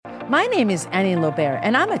My name is Annie Lobert,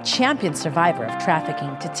 and I'm a champion survivor of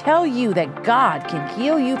trafficking to tell you that God can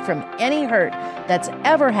heal you from any hurt that's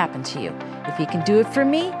ever happened to you. If He can do it for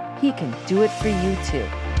me, He can do it for you too.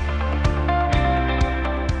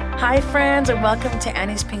 Hi, friends, and welcome to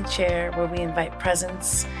Annie's Pink Chair, where we invite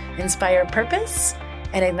presence, inspire purpose,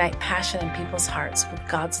 and ignite passion in people's hearts with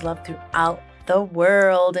God's love throughout the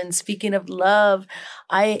world. And speaking of love,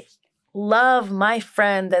 I love my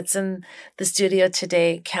friend that's in the studio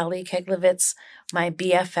today, Kelli Keglovitz, my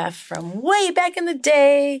BFF from way back in the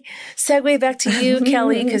day. Segue back to you,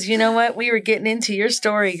 Kelli, because you know what? We were getting into your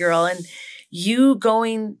story, girl, and you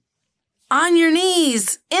going on your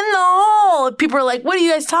knees in the hole. People are like, what are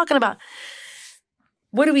you guys talking about?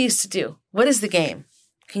 What do we used to do? What is the game?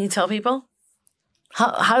 Can you tell people?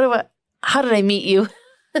 How did I meet you?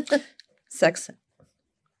 Sex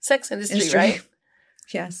industry, right?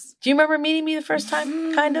 Yes. Do you remember meeting me the first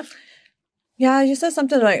time? Kind of? Yeah, you said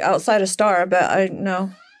something like outside of Star, but I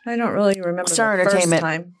don't really remember Star the Entertainment. first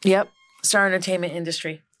time. Yep. Star Entertainment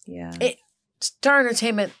industry. Yeah. Star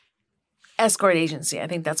Entertainment escort agency. I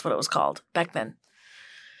think that's what it was called back then.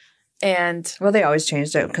 And well, they always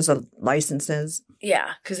changed it because of licenses.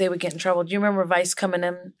 Yeah, because they would get in trouble. Do you remember Vice coming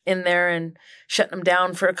in there and shutting them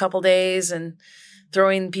down for a couple days and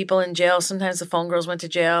throwing people in jail? Sometimes the phone girls went to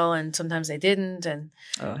jail and sometimes they didn't. And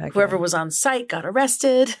whoever was on site got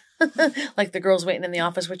arrested. Like the girls waiting in the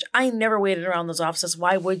office, which I never waited around those offices.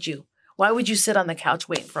 Why would you? Why would you sit on the couch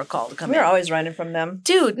waiting for a call to come in? We're always running from them.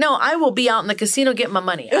 Dude, no, I will be out in the casino getting my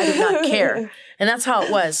money. I do not care. And that's how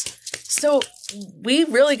it was. So we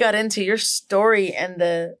really got into your story and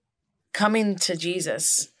the coming to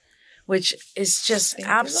Jesus, which is just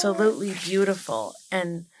absolutely beautiful.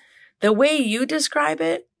 And the way you describe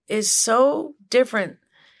it is so different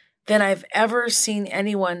than I've ever seen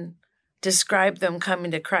anyone describe them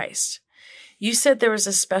coming to Christ. You said there was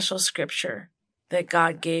a special scripture that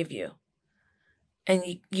God gave you, and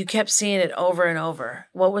you kept seeing it over and over.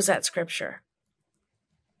 What was that scripture?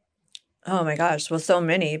 Oh my gosh, well, so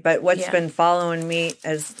many. But what's been following me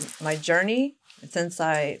as my journey since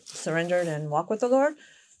I surrendered and walk with the Lord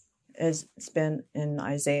is it's been in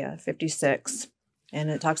Isaiah 56. And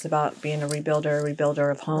it talks about being a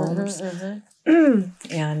rebuilder of homes.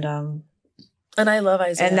 And I love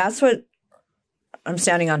Isaiah. And that's what I'm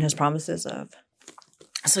standing on his promises of.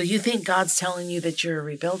 So you think God's telling you that you're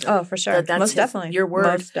a rebuilder? Oh, for sure. Most definitely. Your word.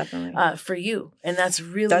 Most definitely. For you. And that's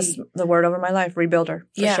really. That's the word over my life, rebuilder.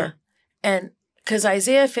 For sure. And because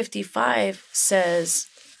Isaiah 55 says,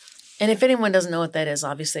 and if anyone doesn't know what that is,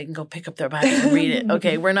 obviously they can go pick up their Bible and read it.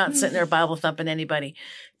 Okay, we're not sitting there Bible thumping anybody.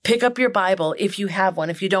 Pick up your Bible if you have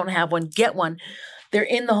one. If you don't have one, get one. They're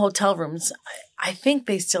in the hotel rooms. I think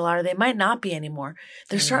they still are. They might not be anymore.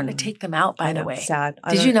 They're starting to take them out, by the way. Sad.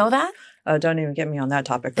 Did you know that? Oh, don't even get me on that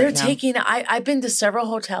topic They're right now. taking, I've been to several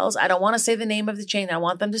hotels. I don't want to say the name of the chain. I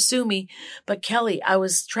want them to sue me. But Kelli, I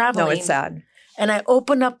was traveling. No, it's sad. And I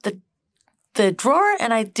opened up the drawer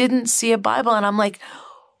and I didn't see a Bible. And I'm like,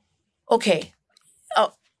 okay.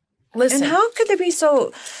 Oh, listen. And how could they be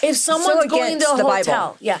so if someone's going to a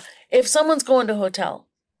hotel, Bible? If someone's going to a hotel,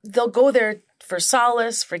 they'll go there for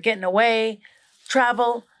solace, for getting away,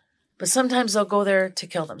 travel, but sometimes they'll go there to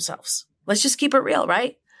kill themselves. Let's just keep it real,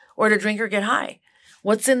 right? Or to drink or get high.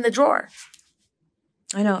 What's in the drawer?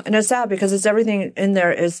 I know. And it's sad because it's everything in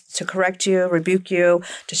there is to correct you, rebuke you,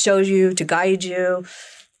 to show you, to guide you,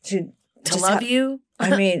 to love you.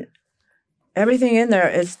 I mean, everything in there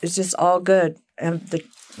is just all good. And the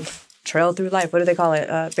trail through life, what do they call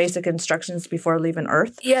it? Basic instructions before leaving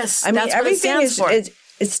Earth. Yes, I mean, that's everything what it stands for.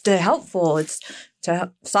 It's to helpful. It's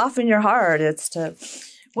to soften your heart. It's to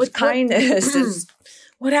kindness.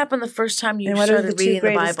 What happened the first time you and what started are the reading two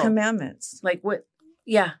greatest the Bible? Commandments? Like what?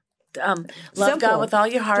 Yeah. Love Simple. God with all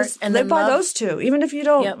your heart. Just and live then by those two. Even if you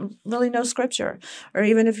don't really know scripture, or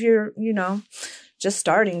even if you're, just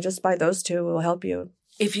starting, just by those two will help you.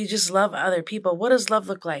 If you just love other people, what does love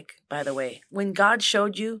look like, by the way? When God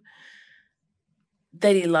showed you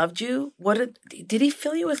that he loved you, did he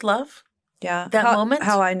fill you with love? Yeah. That moment?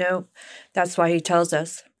 How I know, that's why he tells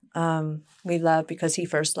us we love because he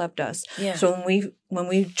first loved us. Yeah. So when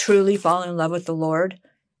we truly fall in love with the Lord,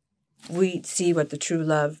 we see what the true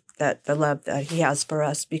love, the love that he has for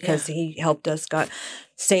us, because he helped us, God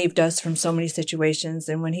saved us from so many situations.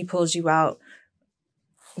 And when he pulls you out,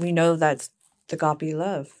 we know that's the agape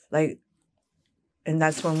love. And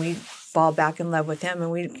that's when we fall back in love with him, and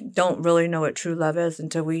we don't really know what true love is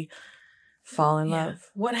until we fall in love.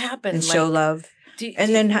 What happened? And show love.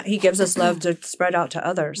 Then he gives us love to spread out to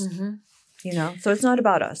others. Mm-hmm. So it's not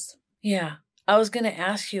about us. Yeah. I was going to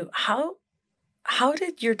ask you, how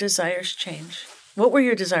did your desires change? What were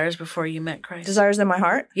your desires before you met Christ? Desires in my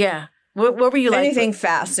heart? Yeah. What were you like? Anything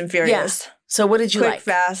fast and furious. Yeah. So what did you Quick, like?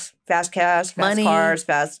 fast cash, fast Money, cars,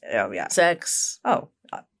 fast, sex. Oh,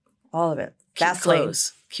 all of it. Cute Fast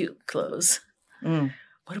clothes. Cute clothes. Mm.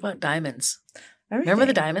 What about diamonds? Everything. Remember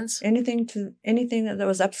the diamonds? Anything that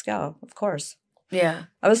was upscale, of course. Yeah.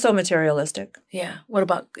 I was so materialistic. Yeah. What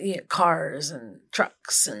about cars and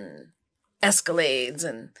trucks and Escalades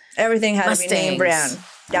and everything had Mustangs. to be name brand,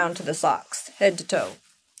 down to the socks, head to toe.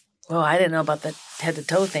 Well, I didn't know about the head to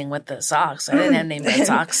toe thing with the socks. I didn't have name brand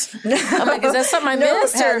socks. I'm like, is that something I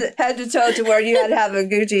missed? Head to toe to where you had to have a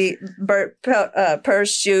Gucci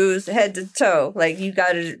purse, shoes, head to toe. Like you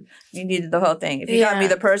needed the whole thing. If you got me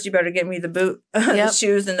the purse, you better get me the boot, the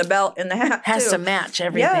shoes, and the belt, and the hat. Has to match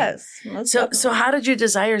everything. Yes. So how did your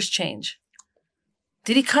desires change?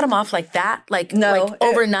 Did he cut them off like that? No, like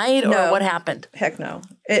overnight, or what happened? Heck no.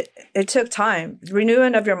 It took time.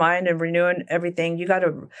 Renewing of your mind and renewing everything. You got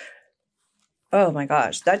to. Oh my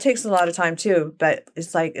gosh, that takes a lot of time too. But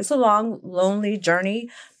it's a long, lonely journey.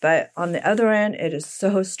 But on the other end, it is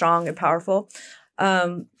so strong and powerful.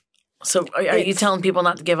 So are you telling people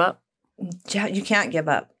not to give up? Yeah, you can't give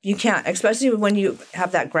up. You can't, especially when you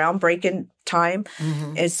have that groundbreaking time.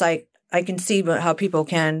 Mm-hmm. It's like I can see how people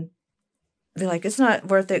can be like, it's not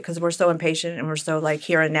worth it because we're so impatient and we're so like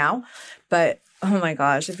here and now. But oh my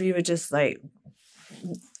gosh, if you would just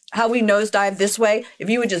how we nosedive this way, if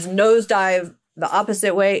you would just nosedive the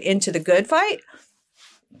opposite way into the good fight,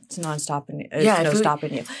 it's non-stopping. It's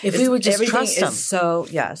stopping you. If we would just trust them. So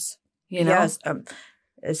yes. Yes.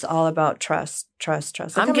 It's all about trust.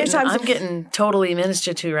 I'm getting totally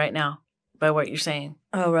ministered to right now by what you're saying.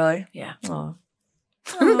 Oh, really? Yeah. Oh.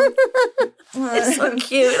 It's so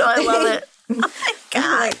cute. Oh, I love it. Oh my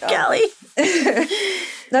God, Kelli.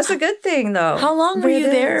 That's a good thing, though. How long were you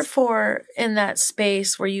there for in that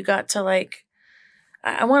space where you got to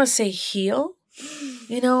I want to say heal?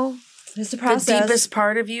 It's a process. The deepest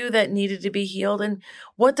part of you that needed to be healed. And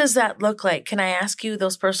what does that look like? Can I ask you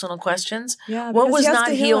those personal questions? Yeah. What was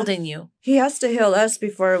not healed in you? He has to heal us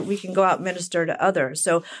before we can go out and minister to others.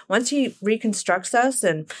 So once he reconstructs us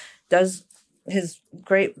and does his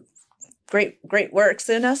great works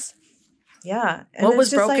in us. Yeah. And what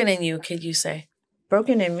was broken in you, could you say?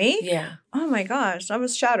 Broken in me? Yeah. Oh my gosh. I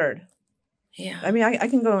was shattered. Yeah. I mean, I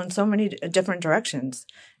can go in so many different directions,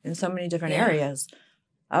 in so many different areas.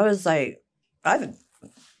 I was like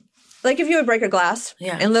if you would break a glass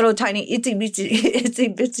in little tiny itsy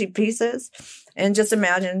bitsy pieces, and just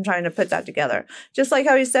imagine trying to put that together. Just like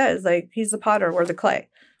how he says, he's the potter, we're the clay.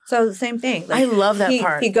 So the same thing. I love that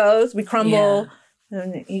part. He goes, we crumble,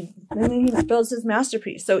 and then he builds his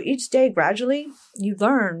masterpiece. So each day, gradually, you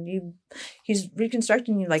learn. He's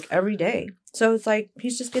reconstructing you every day. So it's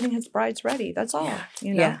he's just getting his brides ready. That's all.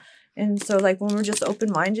 Yeah. And so when we're just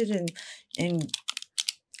open minded and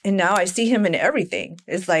now I see him in everything.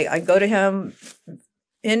 It's I go to him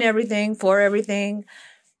in everything, for everything.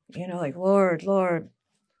 Lord.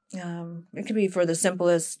 It could be for the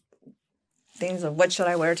simplest things of what should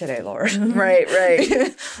I wear today, Lord? Right.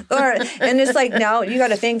 And it's now you got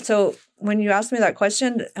to think. So when you asked me that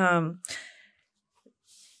question,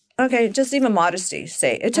 okay, just even modesty,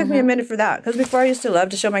 say. It took me a minute for that. Because before I used to love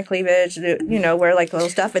to show my cleavage, wear little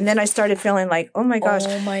stuff. And then I started feeling oh my gosh.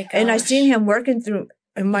 Oh my gosh. And I seen him working through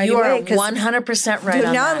a mighty way. You are 100% right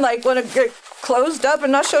on now that. I'm want to get closed up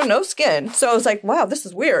and not show no skin. So it's wow, this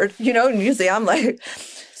is weird. And usually I'm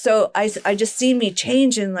so I just see me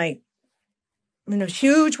change in in a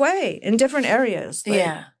huge way in different areas.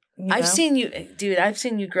 I've seen you, dude. I've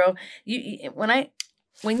seen you grow.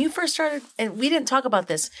 When you first started, and we didn't talk about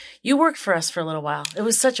this, you worked for us for a little while. It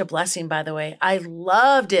was such a blessing, by the way. I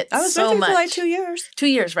loved it so much. I was with for 2 years. 2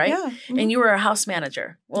 years, right? Yeah. Mm-hmm. And you were a house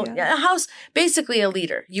manager. Well, basically a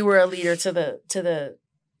leader. You were a leader to the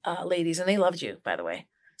ladies, and they loved you, by the way.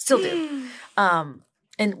 Still do.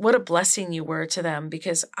 And what a blessing you were to them,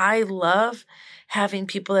 because I love having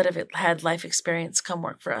people that have had life experience come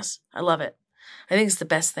work for us. I love it. I think it's the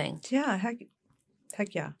best thing. Yeah,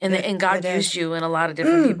 Heck yeah. And God used you in a lot of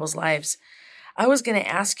different people's lives. I was going to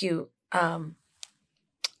ask you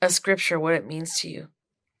a scripture, what it means to you.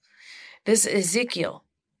 This Ezekiel,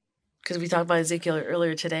 because we talked about Ezekiel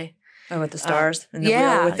earlier today. Oh, with the stars and the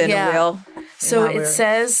wheel within the wheel. So it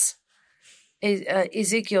says,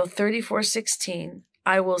 Ezekiel 34:16,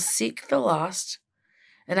 I will seek the lost,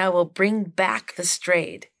 and I will bring back the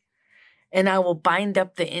strayed, and I will bind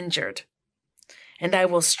up the injured, and I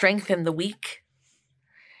will strengthen the weak,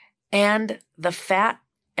 and the fat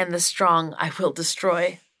and the strong I will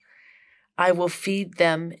destroy. I will feed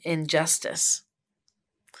them in justice.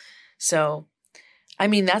 So, I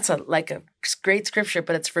mean, that's a great scripture,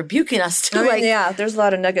 but it's rebuking us too. I mean, yeah, there's a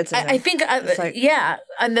lot of nuggets in there. I think, yeah.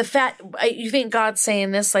 And the fat, you think God's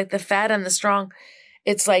saying this, like the fat and the strong,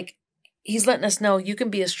 it's like he's letting us know you can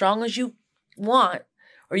be as strong as you want,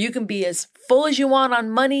 or you can be as full as you want on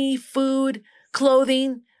money, food,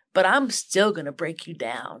 clothing, but I'm still going to break you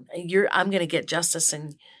down. I'm going to get justice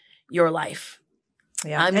in your life.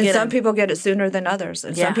 Yeah. Some people get it sooner than others.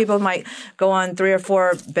 And some people might go on 3 or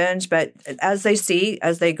 4 binge, but as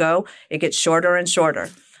they go, it gets shorter and shorter.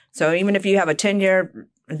 So even if you have a 10-year,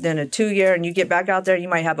 then a 2-year, and you get back out there, you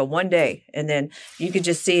might have a 1 day. And then you could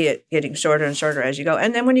just see it getting shorter and shorter as you go.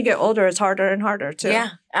 And then when you get older, it's harder and harder too. Yeah,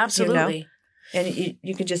 absolutely. You know? And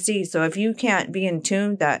you can just see. So if you can't be in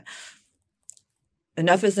tune that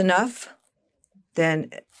enough is enough, then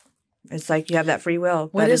it's like you have that free will.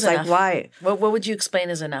 What is enough? Like, why? What would you explain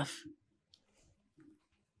as enough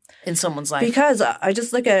in someone's life? Because I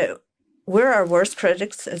just look at we're our worst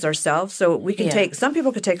critics as ourselves. So we can some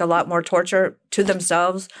people could take a lot more torture to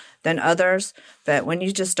themselves than others. But when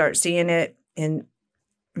you just start seeing it and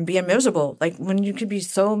being miserable, like when you could be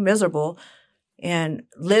so miserable and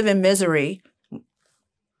live in misery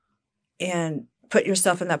and put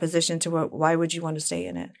yourself in that position to why would you want to stay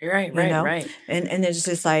in it? Right. And it's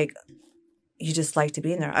just like, you just like to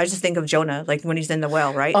be in there. I just think of Jonah, like when he's in the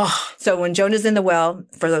well, right? Oh. So when Jonah's in the well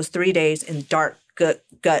for those 3 days in dark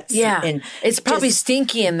guts. Yeah. And it's probably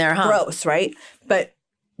stinky in there, huh? Gross, right? But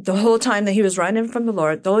the whole time that he was running from the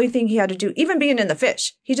Lord, the only thing he had to do, even being in the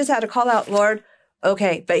fish, he just had to call out, Lord,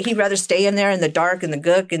 okay. But he'd rather stay in there in the dark and the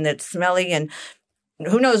gook and the smelly and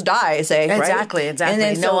who knows, die, say, exactly, right? Exactly.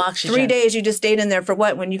 And then no oxygen. 3 days you just stayed in there for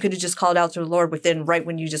what? When you could have just called out to the Lord right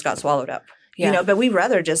when you just got swallowed up. Yeah. You know, but we'd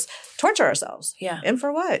rather just torture ourselves. Yeah. And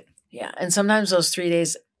for what? Yeah. And sometimes those 3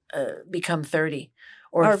 days become 30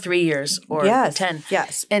 or 3 years or 10.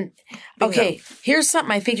 Yes. And okay, here's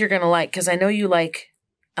something I think you're going to like, because I know you like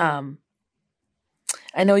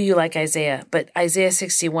Isaiah, but Isaiah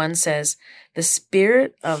 61 says, "The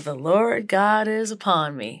Spirit of the Lord God is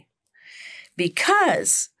upon me,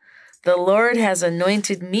 because the Lord has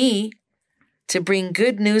anointed me to bring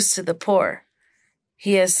good news to the poor.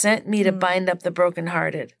 He has sent me to bind up the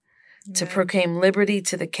brokenhearted, to proclaim liberty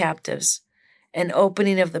to the captives, and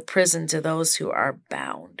opening of the prison to those who are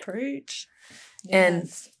bound." Preach.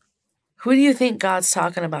 And who do you think God's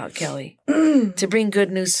talking about, Kelly? To bring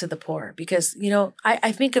good news to the poor? Because, you know,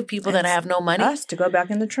 I think of people that have no money. Us to go back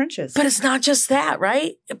in the trenches. But it's not just that,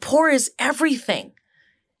 right? Poor is everything.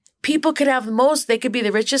 People could have the most. They could be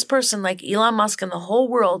the richest person like Elon Musk in the whole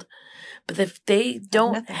world. But if they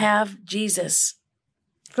don't have Jesus.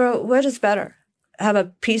 Girl, what is better? Have a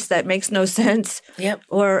piece that makes no sense. Yep.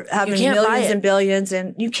 Or having millions and billions,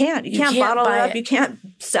 and you can't bottle it up. You can't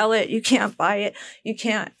sell it. You can't buy it. You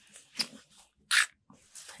can't.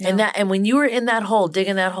 And when you were in that hole,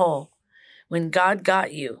 digging that hole, when God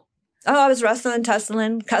got you. Oh, I was wrestling,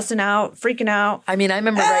 tussling, cussing out, freaking out. I mean, I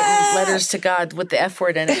remember writing letters to God with the F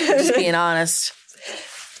word in it, just being honest.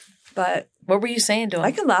 But what were you saying to him?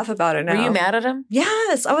 I can laugh about it now. Were you mad at him?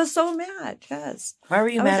 Yes, I was so mad. Yes. Why were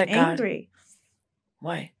you mad at God? Angry.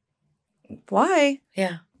 Why?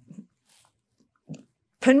 Yeah.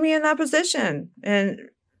 Putting me in that position and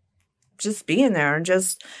just being there and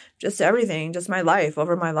just everything, just my life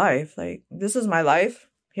over my life. Like, this is my life.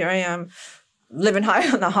 Here I am living high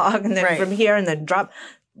on the hog, and then from here and then drop,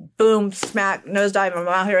 boom, smack, nosedive. I'm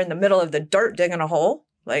out here in the middle of the dirt digging a hole.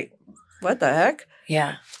 Like, what the heck?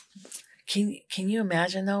 Yeah. Can you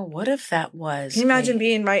imagine though? What if that was? Can you imagine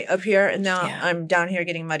being right up here and now I'm down here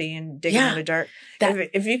getting muddy and digging in the dirt?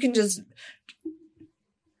 If you can just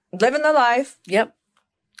living the life. Yep.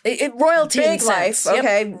 Royalty big life,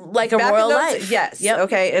 okay, like a royal life. Yes,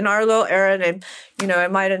 okay. In our little era, and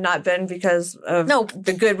it might have not been because of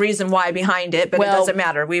the good reason why behind it, but it doesn't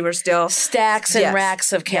matter. We were still stacks and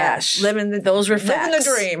racks of cash. Living those were facts. Living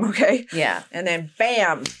the dream, okay. Yeah, and then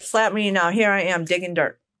bam, slap me. Now here I am digging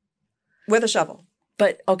dirt with a shovel.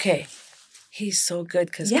 But okay. He's so good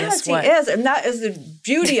because guess what? He is, and that is the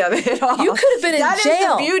beauty of it all. You could have been in jail. That is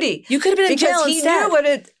the beauty. You could have been in jail because he knew what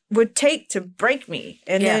it would take to break me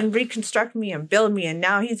and then reconstruct me and build me, and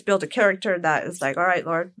now he's built a character that is like, all right,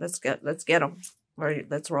 Lord, let's get him, or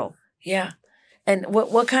let's roll. Yeah, and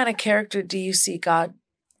what kind of character do you see God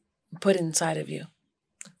put inside of you?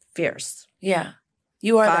 Fierce. Yeah,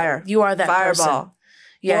 you are fire. You are that fireball. Person.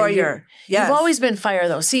 Yeah, warrior. You've always been fire,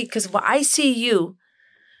 though. See, because I see you.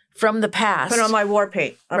 From the past. Put on my war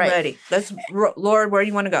paint. I'm ready. Lord, where do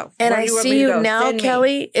you want to go? And I see you now,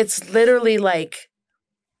 Kelly. It's literally like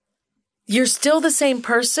you're still the same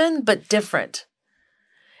person, but different.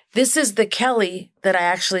 This is the Kelly that I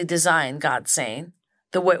actually designed, God's saying.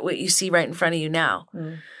 what you see right in front of you now.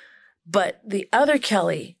 But the other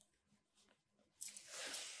Kelli,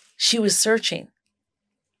 she was searching.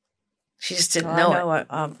 She just didn't know it.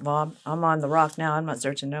 Well, I'm on the rock now. I'm not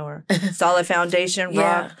searching nowhere. Solid foundation,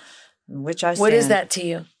 rock, which I stand. What is that to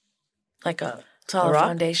you? Like a solid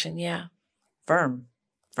foundation, yeah. Firm.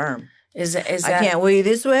 Is that? I can't weigh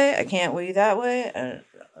this way. I can't weigh that way. And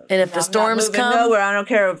if the storms come, nowhere. I don't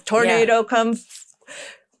care if tornado come,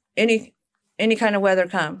 any kind of weather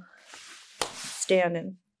come,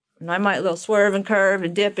 standing. And I might little swerve and curve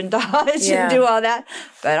and dip and dodge and do all that,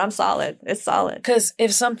 but I'm solid. It's solid. Because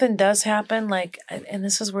if something does happen, like, and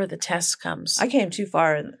this is where the test comes. I came too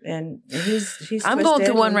far, and he's. I'm going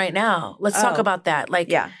through one right now. Let's talk about that.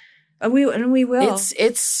 Like, and we will.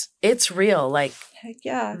 It's real. Like, heck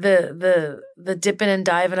yeah. The dipping and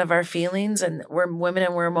diving of our feelings, and we're women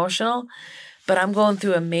and we're emotional. But I'm going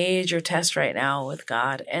through a major test right now with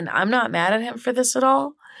God, and I'm not mad at Him for this at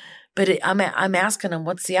all. But I'm asking Him,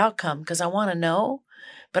 what's the outcome? Because I want to know,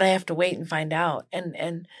 but I have to wait and find out.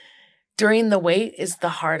 And during the wait is the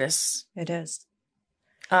hardest. It is.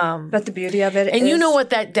 But the beauty of it is. And you know what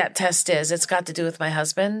that test is. It's got to do with my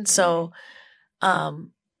husband. So I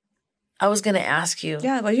was going to ask you.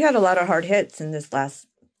 Yeah, well, you had a lot of hard hits in the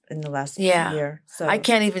last year. So I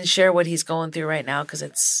can't even share what he's going through right now because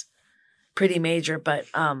it's pretty major. But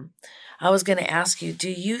I was going to ask you, do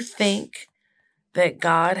you think that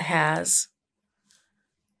God has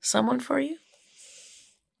someone for you?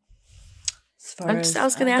 I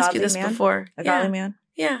was going to ask you this before. A godly man?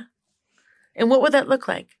 Yeah. And what would that look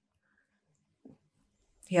like?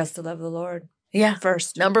 He has to love the Lord. Yeah.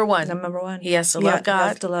 First. Number one. He has to love God. He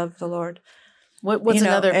has to love the Lord. What's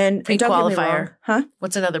another pre-qualifier? Huh?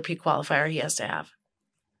 What's another pre-qualifier he has to have?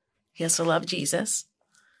 He has to love Jesus.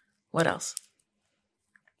 What else?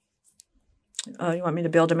 Oh, you want me to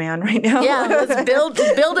build a man right now? Yeah, let's build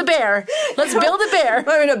a bear. Let's build a bear. I'm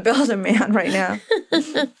going to build a man right now.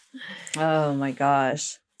 Oh, my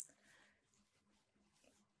gosh.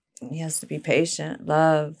 He has to be patient,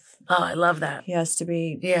 love. Oh, I love that. He has to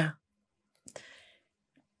be,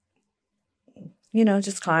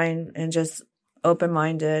 just kind and just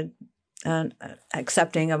open-minded and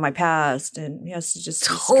accepting of my past. And he has to just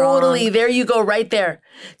be totally strong. There you go, right there.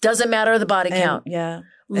 Doesn't matter the body count. Yeah.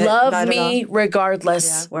 Love me regardless.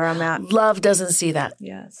 Yeah, where I'm at. Love doesn't see that.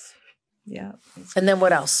 Yes. Yeah. And then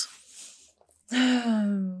what else?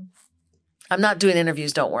 I'm not doing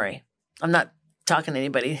interviews, don't worry. I'm not talking to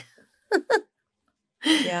anybody.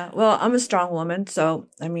 Yeah. Well, I'm a strong woman. So,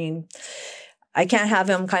 I mean, I can't have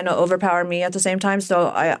him kind of overpower me at the same time. So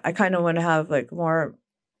I kind of want to have like more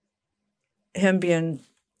him being,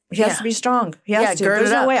 he has to be strong. He has to. There's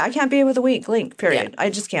no way. I can't be with a weak link, period. I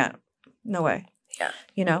just can't. No way.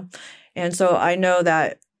 Yeah. And so I know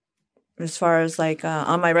that as far as like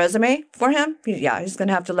on my resume for him, he's going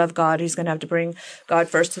to have to love God. He's going to have to bring God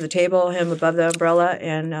first to the table, him above the umbrella,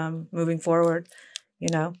 and moving forward,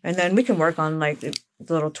 And then we can work on like the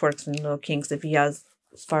little twerks and little kinks if he has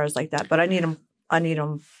as far as like that. But I need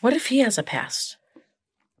him. What if he has a past?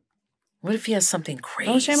 What if he has something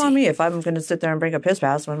crazy? Oh, shame on me if I'm going to sit there and bring up his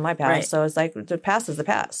past when my past. Right. So it's like the past is the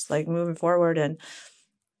past, like moving forward. And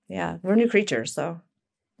we're new creatures. So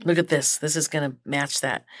look at this. This is going to match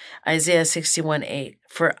that. Isaiah 61:8.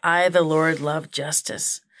 For I, the Lord, love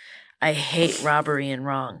justice. I hate robbery and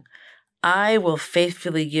wrong. I will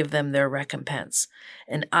faithfully give them their recompense,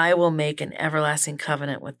 and I will make an everlasting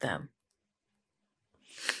covenant with them.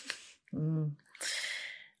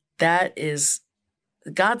 That is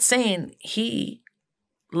God saying He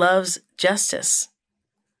loves justice.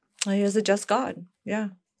 Well, He is a just God. Yeah.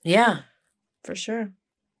 Yeah. For sure.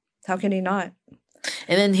 How can He not?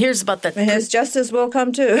 And then here's about that. And His justice will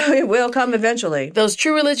come too. It will come eventually. Those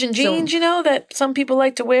true religion jeans, that some people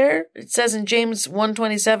like to wear. It says in James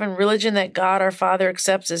 1:27, religion that God our Father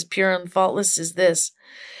accepts as pure and faultless is this: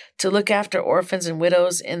 to look after orphans and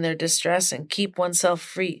widows in their distress and keep oneself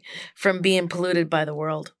free from being polluted by the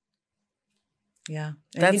world. Yeah.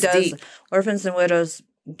 And that's He does. deep. Orphans and widows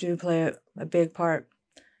do play a big part.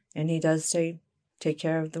 And He does take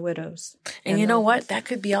care of the widows. And you know what? That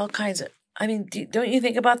could be all kinds of, don't you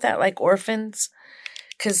think about that? Like orphans?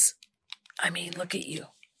 Because, look at you.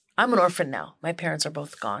 I'm an orphan now. My parents are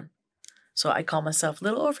both gone. So I call myself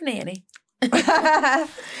Little Orphan Annie. I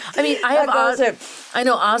have Oz. I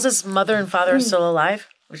know Oz's mother and father are still alive,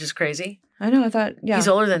 which is crazy. I know. I thought, he's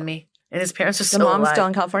older than me, and his parents are still alive. The mom's still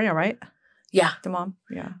in California, right? Yeah, the mom.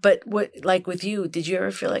 Yeah. But what, like with you, did you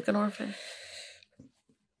ever feel like an orphan?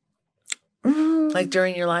 Like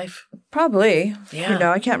during your life? Probably.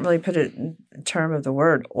 Yeah. I can't really put it in term of the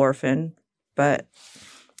word orphan, but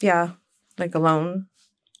yeah, like alone.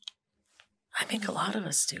 I think a lot of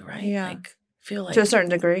us do, right? Yeah. Like, feel like. To a certain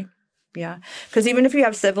degree. Yeah. Because even if you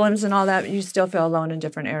have siblings and all that, you still feel alone in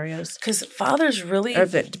different areas. Because fathers really. Or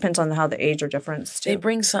if it depends on how the age or difference, too. They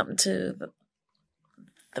bring something to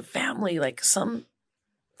the family. Like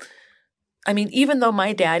I mean, even though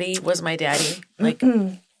my daddy was my daddy, like,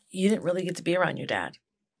 you didn't really get to be around your dad,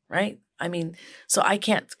 right? I mean, so I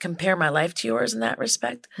can't compare my life to yours in that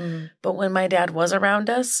respect. But when my dad was around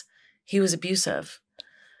us, he was abusive.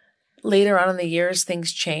 Later on in the years,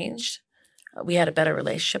 things changed. We had a better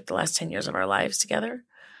relationship the last 10 years of our lives together.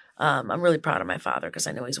 I'm really proud of my father because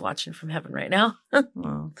I know he's watching from heaven right now.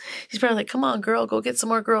 Wow. He's probably like, come on, girl, go get some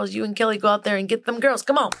more girls. You and Kelly go out there and get them girls.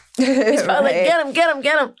 Come on. He's probably like, get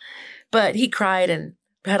them. But he cried and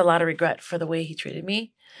had a lot of regret for the way he treated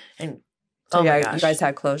me. And so my gosh. You guys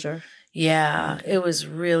had closure. Yeah, it was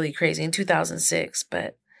really crazy in 2006.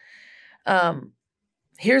 But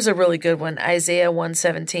here's a really good one. Isaiah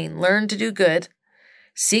 1:17. Learn to do good,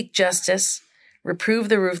 seek justice, reprove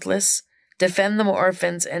the ruthless, defend the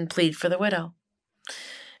orphans, and plead for the widow.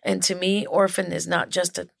 And to me, orphan is not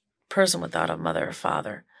just a person without a mother or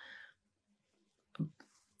father.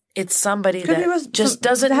 It's somebody that just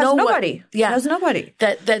doesn't know nobody. Has nobody.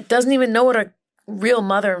 That doesn't even know what a real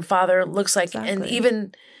mother and father looks like. Exactly. And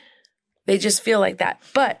even they just feel like that.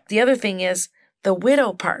 But the other thing is the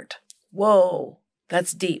widow part. Whoa,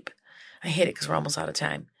 that's deep. I hate it because we're almost out of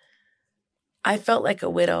time. I felt like a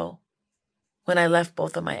widow when I left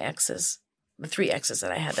both of my exes, the 3 exes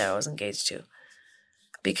that I had that I was engaged to.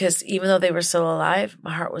 Because even though they were still alive,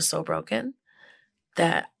 my heart was so broken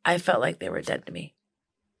that I felt like they were dead to me.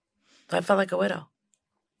 So I felt like a widow.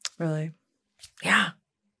 Really? Yeah.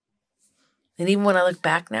 And even when I look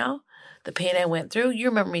back now, the pain I went through, you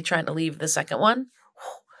remember me trying to leave the second one?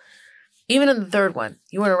 Even in the third one,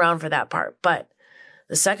 you weren't around for that part. But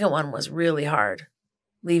the second one was really hard,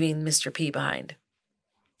 leaving Mr. P behind.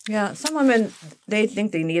 Yeah, some women, they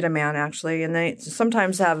think they need a man, actually, and they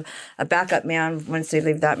sometimes have a backup man once they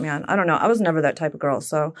leave that man. I don't know. I was never that type of girl.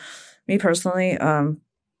 So me personally, I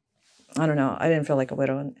don't know. I didn't feel like a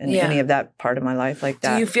widow in any of that part of my life like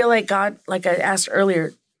that. Do you feel like God, like I asked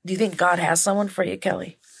earlier, do you think God has someone for you,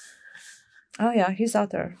 Kelly? Oh, yeah. He's out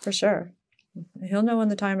there for sure. He'll know when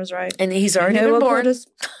the time is right. And he's already been born.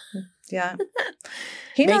 Yeah.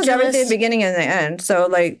 He knows everything, the beginning and the end. So,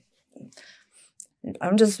 like,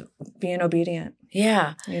 I'm just being obedient.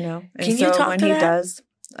 Yeah. You know? And Can you talk when to he that? does,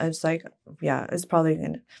 I was like, yeah, it's probably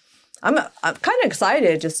going to. I'm kind of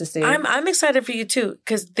excited just to see. I'm excited for you too,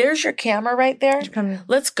 because there's your camera right there.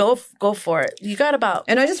 Let's go for it. You got about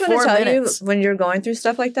And I just want to 4 tell minutes. you, when you're going through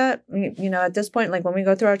stuff like that, you know, at this point, like when we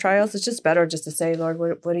go through our trials, it's just better just to say, Lord,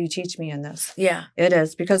 what do you teach me in this? Yeah. It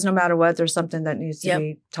is, because no matter what, there's something that needs to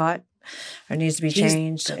be taught or needs to be He's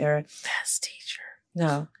changed. the best teacher.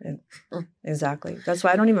 No, exactly. That's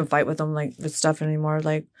why I don't even fight with them like with stuff anymore.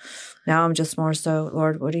 Like now I'm just more so,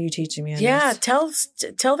 Lord, what are you teaching me in this?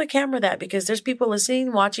 Tell the camera that, because there's people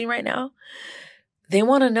listening, watching right now. They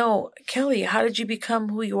want to know, Kelly, how did you become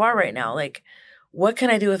who you are right now? Like, what can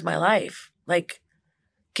I do with my life? Like,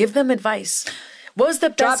 give them advice. What was the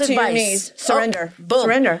best Drop advice? to your knees. Surrender. Oh, boom.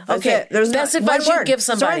 Surrender. That's okay. it. There's best advice you give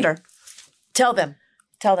somebody. Surrender. Tell them.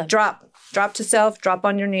 Drop to self. Drop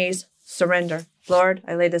on your knees. Surrender. Lord,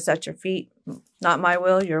 I lay this at your feet. Not my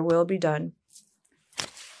will, your will be done.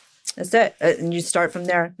 That's it. And you start from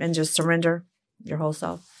there and just surrender your whole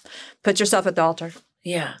self. Put yourself at the altar.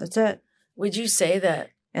 Yeah. That's it. Would you say that?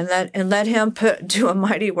 And let him do a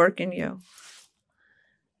mighty work in you.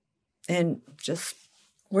 And just.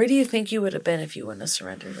 Where do you think you would have been if you wouldn't have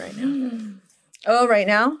surrendered right now? Oh, right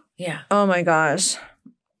now? Yeah. Oh my gosh.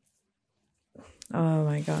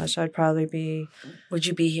 I'd probably be. Would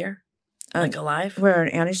you be here? Like alive? Where, in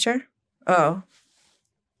Annie's chair? Oh.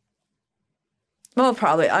 Well,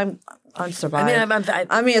 probably. I'm surviving.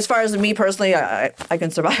 I mean, as far as me personally, I can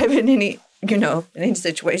survive in any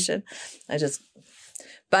situation.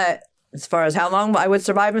 But as far as how long I would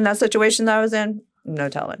survive in that situation that I was in, no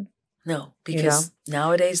telling. No, because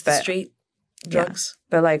nowadays the street drugs.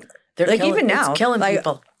 Yeah. But like even now, it's killing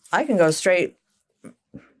people. I can go straight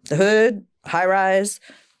the hood, high rise,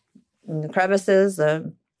 in the crevices,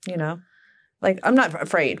 Like, I'm not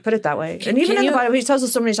afraid, put it that way. And even in the Bible, he tells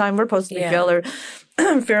us so many times we're supposed to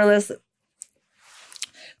be fearless,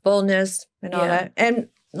 boldness, and all that. And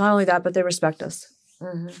not only that, but they respect us.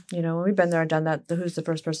 Mm-hmm. You know, when we've been there and done that, who's the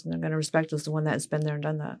first person they're going to respect is the one that's been there and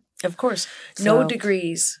done that. Of course. No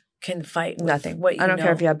degrees can fight with nothing. What you I don't know.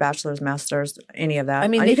 care if you have bachelor's, master's, any of that. I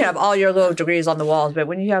mean, you can have all your little degrees on the walls, but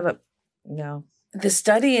when you have the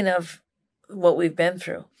studying of what we've been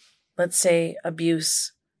through, let's say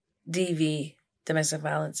abuse, DV, domestic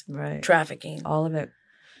violence, Right. trafficking, All of it.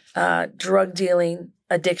 drug dealing,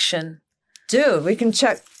 addiction. Dude, we can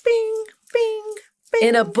check. Bing, bing, bing.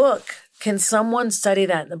 In a book, can someone study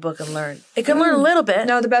that in the book and learn? It can learn a little bit.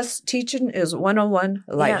 No, the best teaching is 101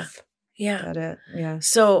 life. Yeah. Got it. Yeah.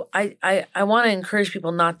 So I want to encourage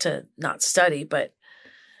people not to not study, but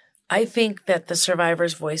I think that the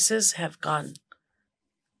survivors' voices have gone.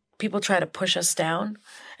 People try to push us down,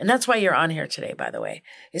 and that's why you're on here today. By the way,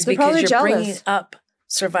 is They're because you're probably bringing jealous. up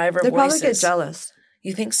survivor They voices. probably get jealous.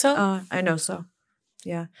 You think so? I know so.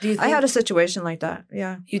 Yeah. Do you think I had a situation like that.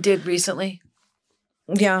 Yeah. you did recently?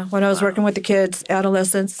 Yeah. When I was working with the kids,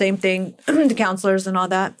 adolescents, same thing, the counselors and all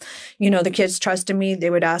that. You know, the kids trusted me. They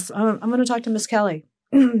would ask, I'm going to talk to Miss Kelly.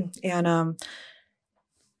 And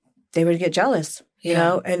they would get jealous, you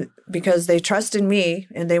know, and because they trusted me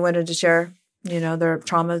and they wanted to share, you know, their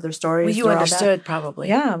trauma, their stories. Well, you understood probably.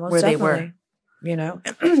 Yeah, most where definitely. they were. You know,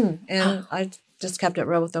 and I just kept it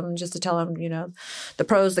real with them just to tell them, you know, the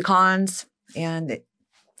pros, the cons. And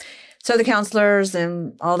so the counselors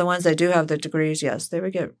and all the ones that do have the degrees, yes, they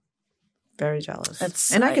would get very jealous.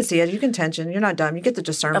 I can see it. You can tension. You're not dumb. You get the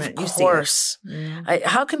discernment. Of you course. See it.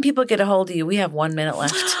 How can people get a hold of you? We have 1 minute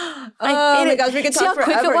left. Oh my gosh, we can talk how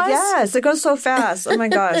quick forever. it was? Yes, it goes so fast. Oh my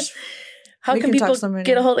gosh. How can people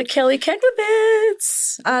get a hold of Kelli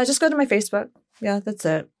Keglovitz? Just go to my Facebook. Yeah, that's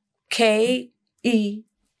it. KELLI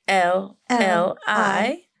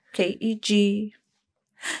KEGLOVITZ.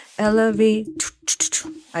 I love it.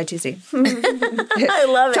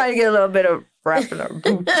 Trying to get a little bit of rap in our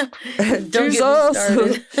Don't get me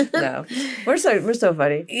started. No, we're so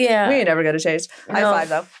funny. Yeah, we ain't ever gonna change. High five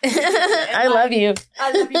though. I love you.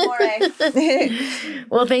 I love you more.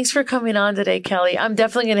 Well, thanks for coming on today, Kelli. I'm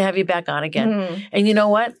definitely going to have you back on again. And you know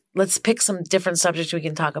what? Let's pick some different subjects we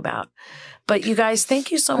can talk about. But you guys,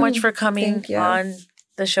 thank you so much for coming on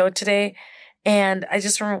the show today. And I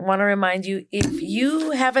just want to remind you, if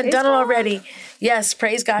you haven't done it already, yes,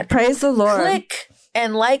 praise God. Praise the Lord. Click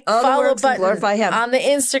and follow button on the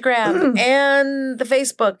Instagram and the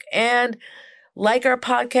Facebook, and like our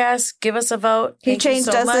podcast, give us a vote. He changed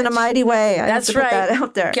us in a mighty way. That's right. Put that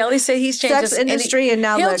out there. Kelli said he's changed us. Sex industry, and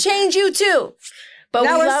now he'll change you too. But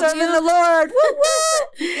now we we're love serving you. the Lord. Woo, woo.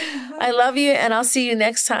 I love you, and I'll see you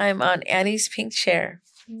next time on Annie's Pink Chair.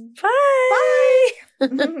 Bye.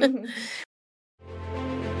 Bye.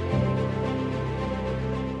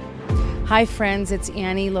 Hi, friends. It's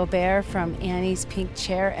Annie Lobert from Annie's Pink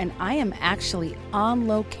Chair, and I am actually on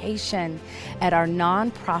location at our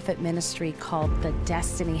nonprofit ministry called the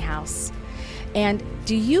Destiny House. And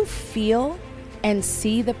do you feel and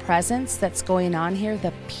see the presence that's going on here?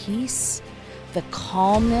 The peace, the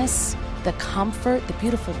calmness, the comfort, the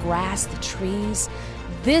beautiful grass, the trees.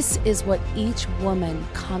 This is what each woman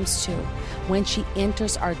comes to when she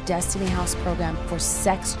enters our Destiny House program for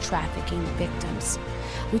sex trafficking victims.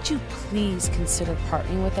 Would you please consider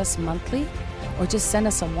partnering with us monthly, or just send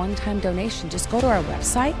us a one-time donation? Just go to our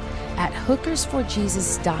website at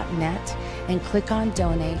hookersforjesus.net and click on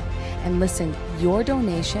donate. And listen, your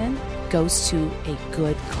donation goes to a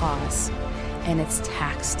good cause, and it's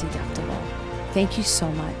tax deductible. Thank you so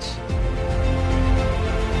much.